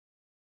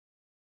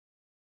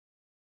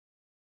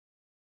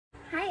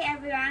Hi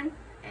everyone,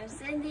 I'm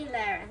Cindy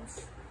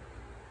Lawrence.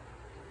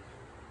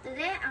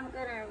 Today I'm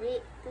gonna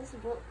read this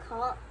book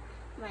called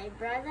My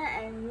Brother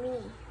and Me.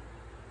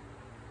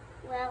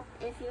 Well,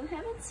 if you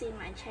haven't seen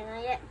my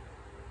channel yet,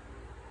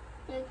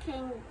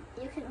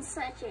 you can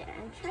search it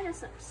and try to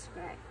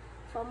subscribe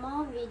for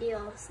more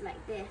videos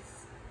like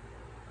this.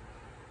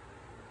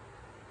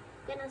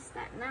 I'm gonna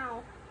start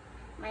now.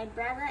 My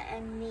Brother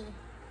and Me.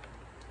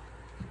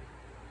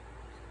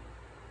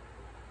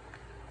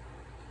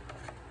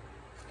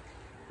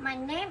 My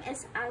name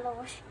is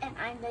Aloush and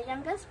I'm the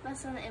youngest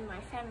person in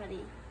my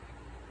family.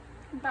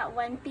 But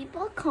when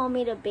people call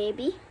me the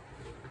baby,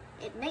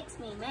 it makes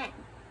me mad.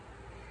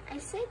 I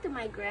say to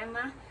my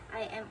grandma,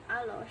 I am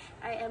Aloush,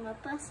 I am a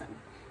person.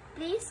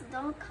 Please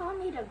don't call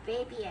me the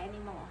baby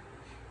anymore.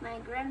 My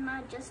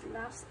grandma just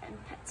laughs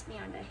and pats me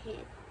on the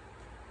head.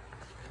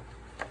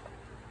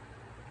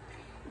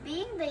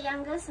 Being the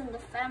youngest in the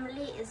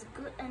family is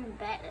good and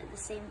bad at the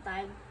same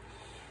time.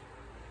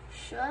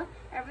 Sure,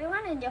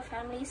 everyone in your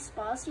family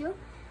spoils you,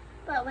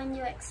 but when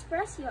you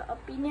express your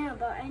opinion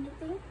about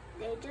anything,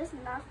 they just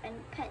laugh and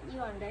pat you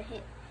on the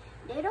head.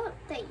 They don't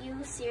take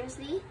you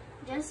seriously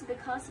just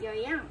because you're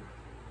young.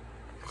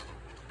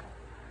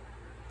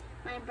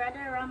 My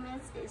brother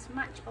Ramez is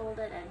much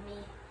older than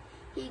me.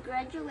 He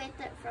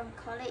graduated from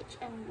college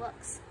and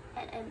works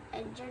at an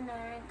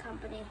engineering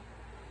company.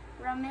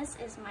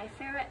 Ramez is my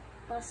favorite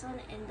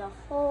person in the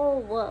whole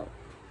world.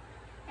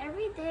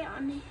 Every day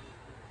on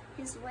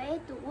his way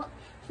to work,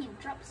 he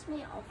drops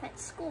me off at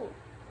school.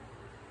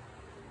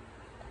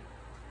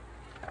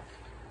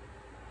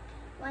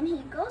 When he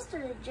goes to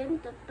the gym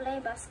to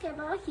play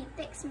basketball, he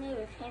takes me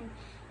with him.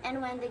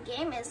 And when the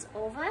game is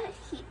over,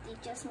 he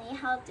teaches me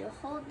how to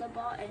hold the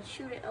ball and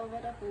shoot it over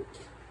the hoop.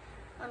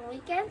 On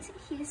weekends,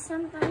 he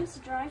sometimes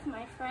drives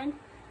my friend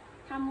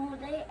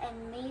Hamude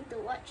and me to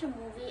watch a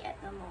movie at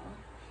the mall.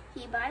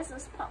 He buys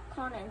us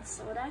popcorn and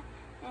soda,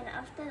 and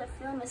after the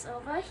film is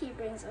over, he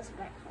brings us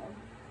back home.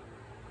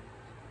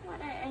 What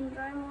I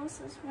enjoy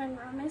most is when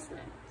Ramez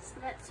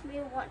lets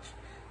me watch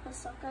a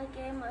soccer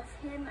game with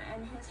him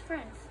and his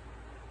friends.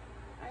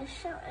 I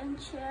shout and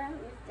cheer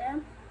with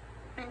them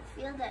and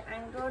feel that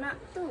I'm grown up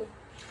too.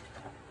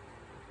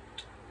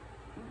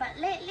 But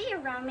lately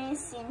Ramez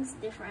seems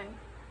different.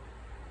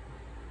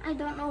 I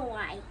don't know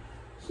why.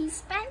 He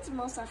spends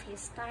most of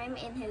his time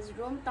in his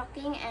room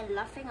talking and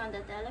laughing on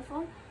the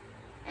telephone,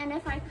 and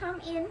if I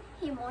come in,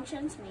 he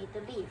motions me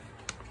to leave.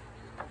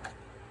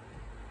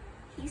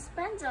 He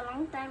spends a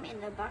long time in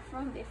the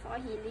bathroom before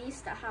he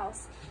leaves the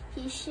house.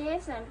 He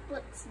shaves and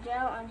puts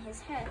gel on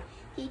his hair.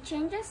 He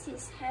changes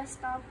his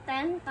hairstyle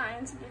 10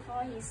 times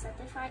before he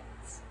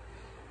certifies.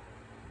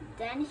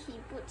 Then he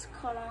puts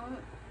cologne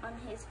on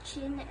his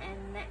chin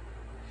and neck.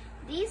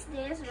 These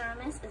days,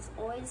 Ramez is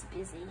always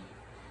busy.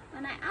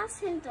 When I ask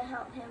him to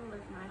help him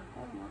with my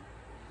homework,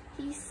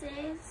 he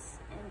says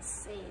and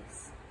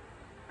says,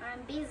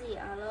 I'm busy,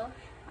 Aloud.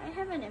 I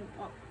have an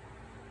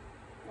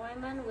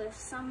appointment with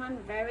someone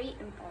very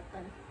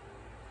important.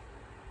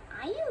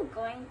 Are you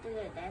going to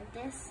the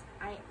dentist?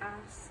 I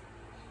ask.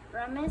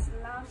 Ramez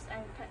laughs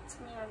and pats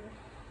me on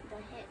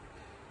the head.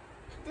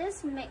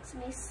 This makes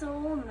me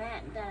so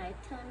mad that I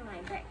turn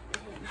my back to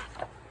him.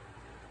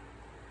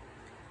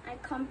 I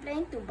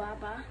complain to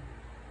Baba.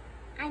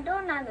 I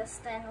don't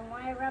understand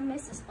why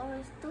Ramez is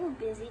always too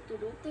busy to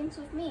do things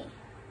with me.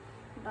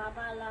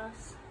 Baba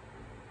laughs.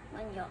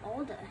 When you're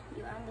older,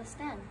 you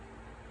understand.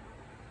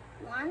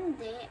 One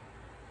day,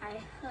 I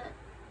heard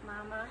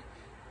Mama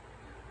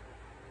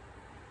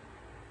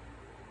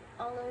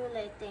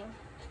ululating,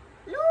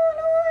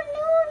 Lulu.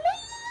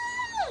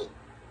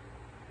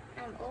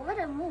 I'm over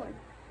the moon.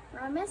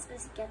 Ramez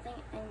is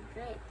getting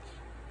enraged.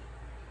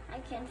 I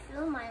can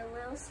feel my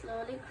will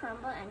slowly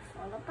crumble and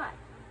fall apart.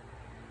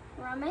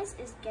 Ramez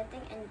is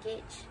getting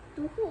engaged.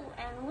 To who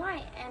and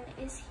why? And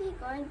is he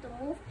going to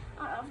move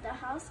out of the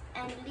house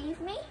and leave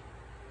me?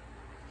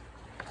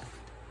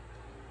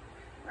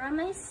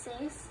 Ramez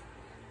says,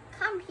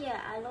 Come here,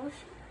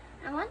 Aloush.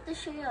 I want to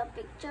show you a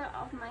picture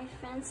of my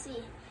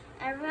fiancée.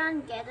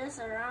 Everyone gathers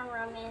around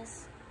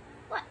Ramez.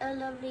 What a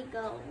lovely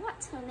girl.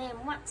 What's her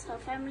name? What's her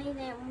family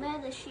name? Where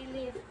does she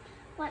live?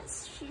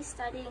 What's she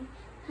studying?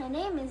 Her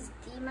name is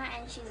Dima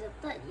and she's a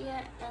third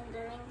year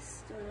engineering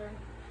student.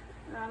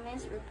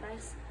 Ramez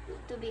replies,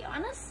 To be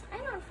honest, I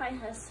don't find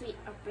her sweet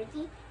or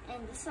pretty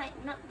and decide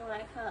not to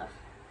like her.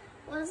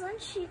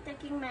 Wasn't she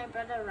taking my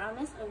brother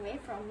Ramez away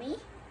from me?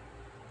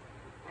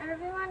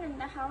 Everyone in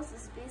the house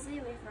is busy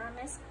with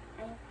Ramez's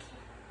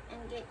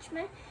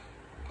engagement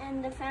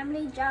and the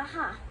family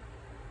jaha.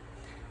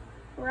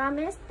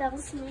 Ramez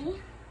tells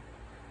me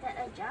that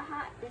a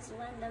jaha is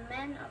when the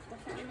men of the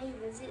family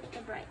visit the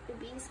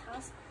bride-to-be's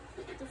house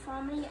to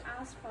formally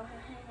ask for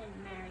her hand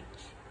in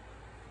marriage.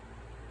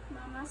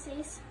 Mama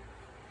says,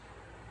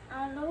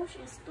 Aloush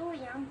is too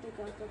young to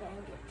go to the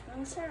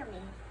engagement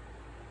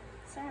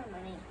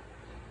ceremony.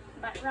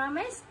 But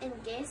Ramez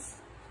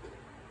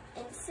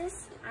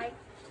insists I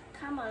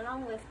come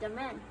along with the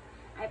men.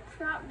 I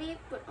proudly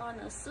put on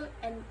a suit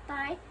and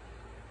tie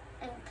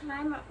and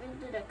climb up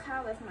into the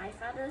car with my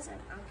fathers and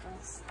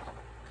uncles.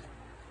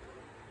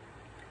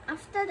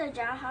 After the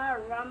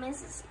Najjar,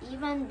 Ramez is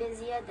even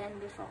busier than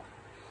before.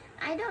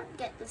 I don't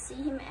get to see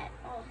him at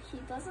all. He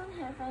doesn't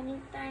have any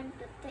time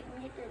to take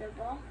me to the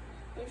ball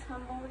with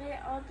Hamode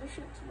or to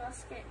shoot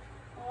basket,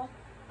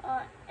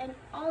 and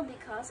all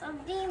because of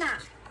Dima.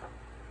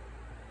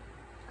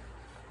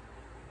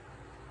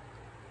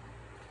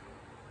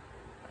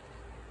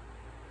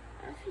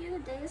 A few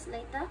days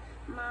later,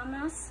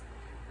 Mama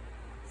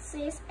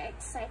says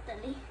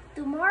excitedly,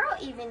 "Tomorrow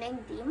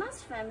evening,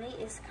 Dima's family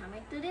is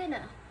coming to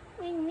dinner.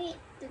 We need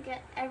to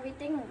get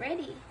everything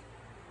ready."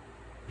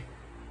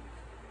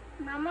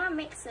 Mama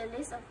makes a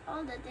list of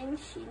all the things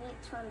she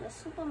needs from the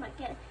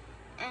supermarket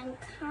and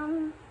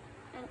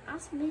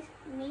asks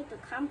me to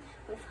come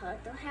with her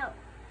to help.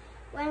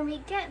 When we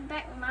get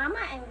back, Mama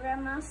and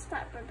Grandma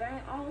start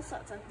preparing all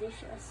sorts of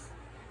dishes.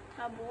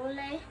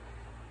 Tabbouleh,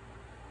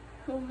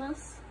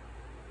 hummus,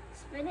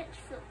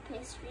 spinach-filled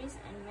pastries,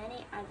 and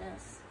many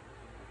others.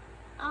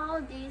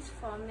 All these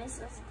for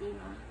Mrs.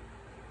 Dima.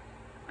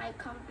 I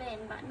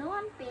complain, but no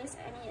one pays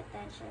any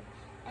attention.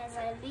 As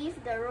I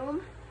leave the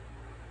room,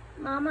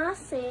 Mama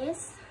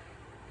says,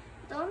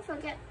 "Don't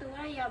forget to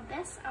wear your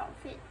best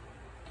outfit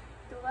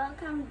to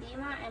welcome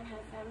Dima and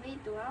her family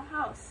to our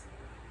house.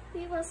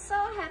 We were so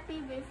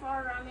happy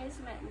before Ramez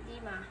met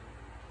Dima,"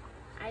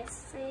 I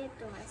say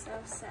to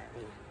myself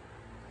sadly.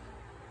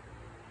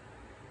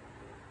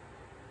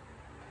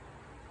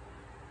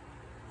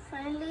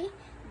 Finally,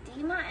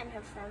 Dima and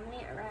her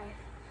family arrive.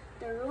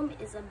 The room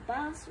is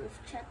abuzz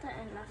with chatter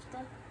and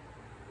laughter,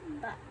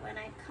 but when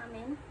I come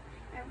in,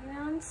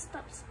 everyone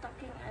stops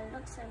talking and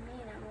looks at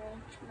me in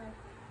amazement.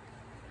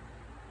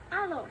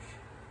 "Aloush,"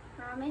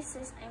 Ramez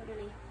says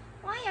angrily,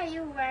 "why are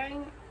you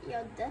wearing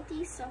your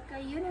dirty soccer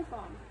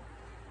uniform?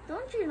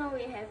 Don't you know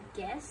we have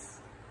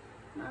guests?"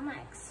 Mama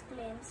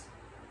explains,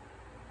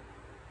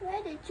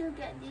 "Where did you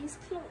get these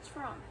clothes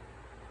from?"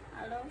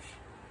 "Aloush,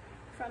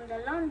 from the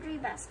laundry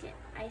basket,"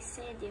 I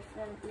say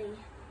differently.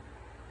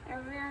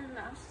 Everyone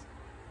laughs.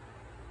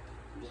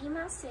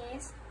 Dima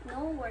says,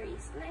 "No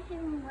worries, let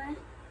him wear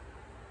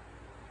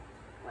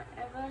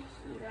whatever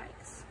he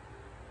likes."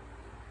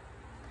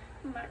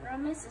 But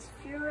Ramez is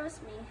furious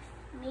with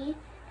me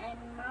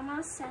and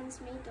Mama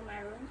sends me to my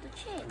room to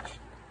change.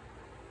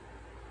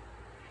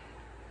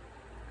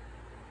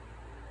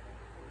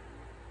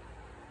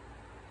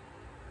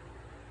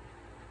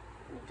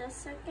 The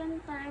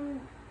second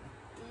time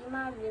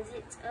Dima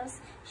visits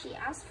us, she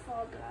asks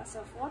for a glass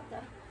of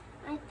water.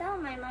 I tell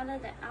my mother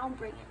that I'll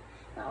bring it,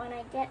 but when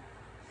I get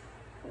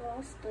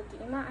close to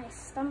Dima, I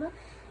stumble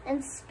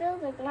and spill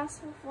the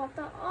glass of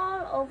water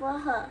all over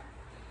her.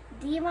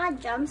 Dima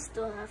jumps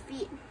to her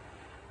feet.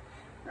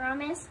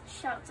 Ramez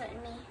shouts at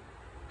me,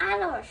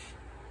 "Aloush,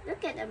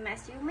 look at the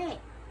mess you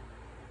made."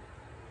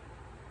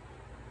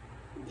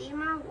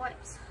 Dima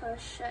wipes her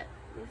shirt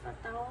with a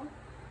towel.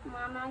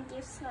 Mama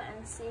gives her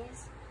and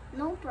says,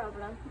 "No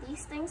problem,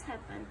 these things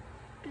happen.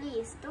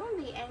 Please don't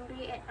be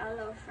angry at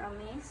Aloush,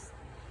 Ramez.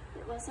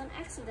 It was an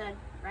accident,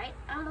 right,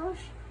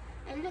 Aloush?"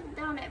 I look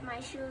down at my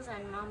shoes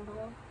and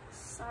mumble,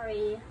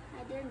 "Sorry,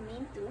 I didn't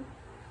mean to."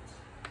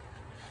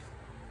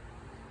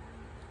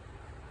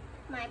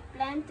 My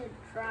plan to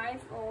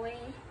drive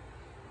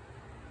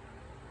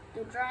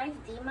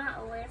Dima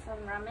away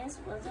from Ramez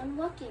wasn't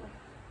working.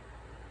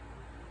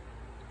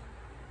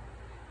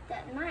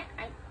 That night,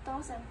 I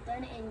toss and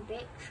turn in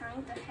bed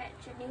trying to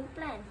hatch a new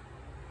plan.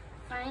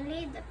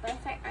 Finally, the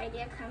perfect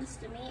idea comes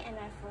to me and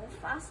I fall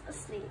fast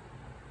asleep.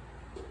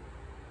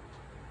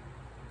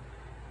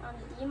 On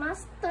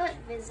Dima's third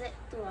visit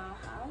to our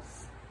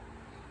house,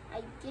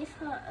 I give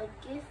her a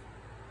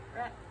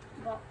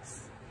gift-wrapped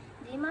box.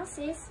 Dima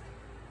says,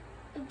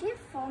 "A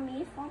gift for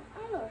me from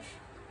Aloush.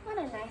 What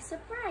a nice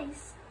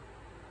surprise."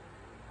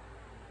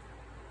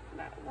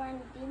 But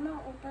when Dima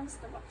opens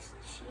the box,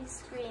 she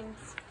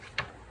screams.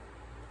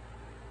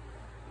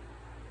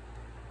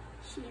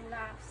 She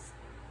laughs.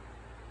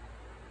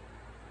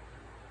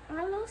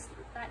 Aloush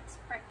likes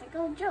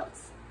practical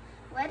jokes.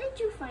 "Where did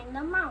you find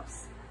the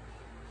mouse?"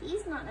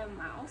 "He's not a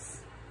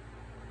mouse,"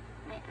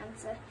 I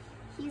answer.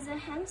 "He's a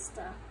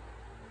hamster,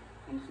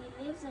 and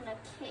he lives in a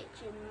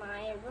cage in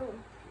my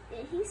room.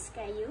 Did he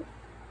scare you?"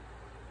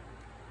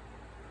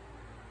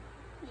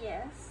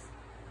 "Yes."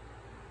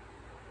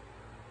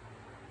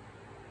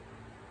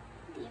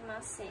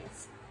 Dima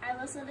says, "I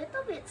was a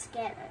little bit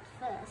scared at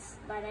first,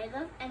 but I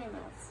love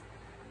animals.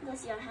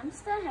 Does your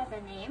hamster have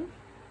a name?"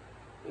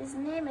 "His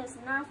name is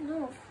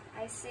Naf-Noof,"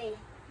 I say.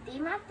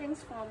 Dima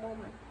thinks for a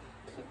moment.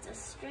 "It's a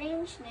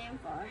strange name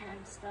for a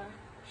hamster,"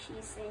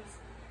 she says,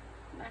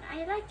 "but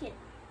I like it."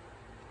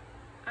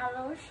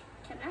 "Aloush,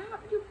 can I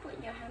help you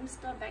put your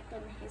hamster back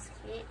in his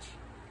cage?"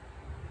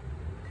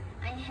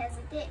 I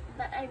hesitate,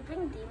 but I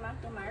bring Dima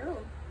to my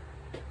room.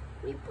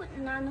 We put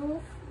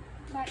Nanouf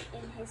back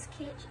in his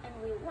cage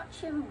and we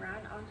watch him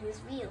run on his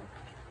wheel.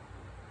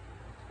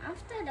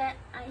 After that,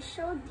 I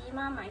show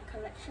Dima my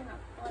collection of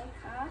toy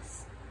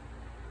cars.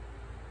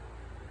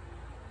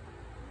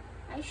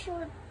 I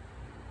showed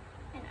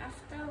and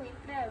after we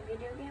play a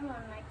video game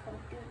on my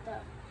computer.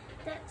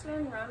 That's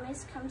when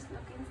Ramez comes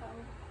looking for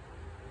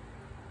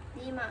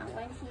Dima.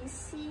 When he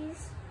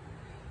sees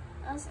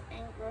us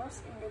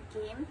engrossed in the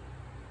game,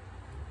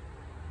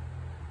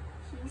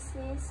 he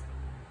says,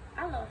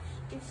 "Aloush,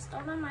 you've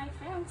stolen my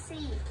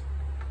fancy."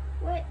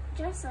 "Wait,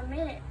 just a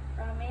minute,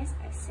 Ramez,"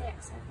 I say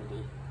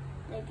excitedly.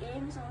 "The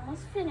game's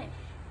almost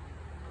finished."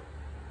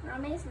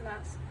 Ramez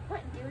laughs.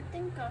 "What do you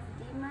think of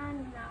Dima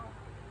now,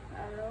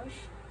 Aloush?"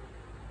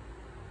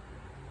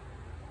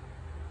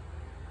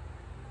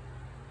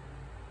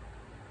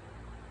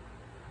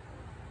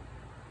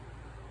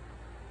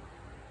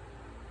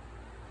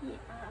 he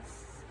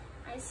asks.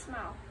 I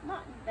smile.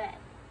 "Not bad,"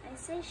 I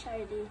say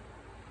shyly.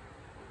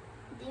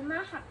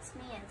 Dima hugs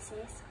me and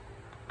says,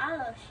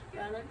 "Aloush,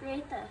 you're the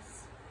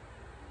greatest.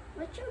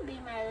 Would you be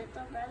my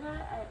little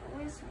brother? I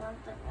always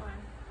wanted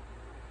one."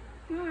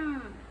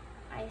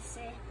 I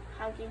say,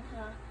 hugging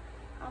her.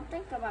 "I'll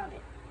think about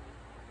it."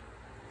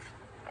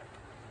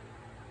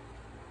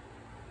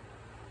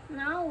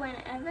 Now,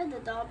 whenever the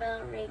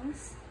doorbell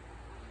rings,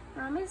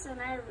 Ramez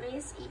and I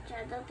race each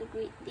other to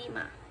greet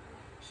Dima.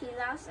 She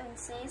laughs and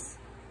says,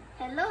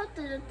 "Hello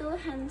to the two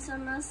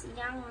handsomest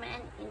young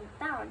men in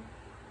town."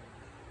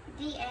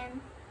 The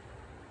end.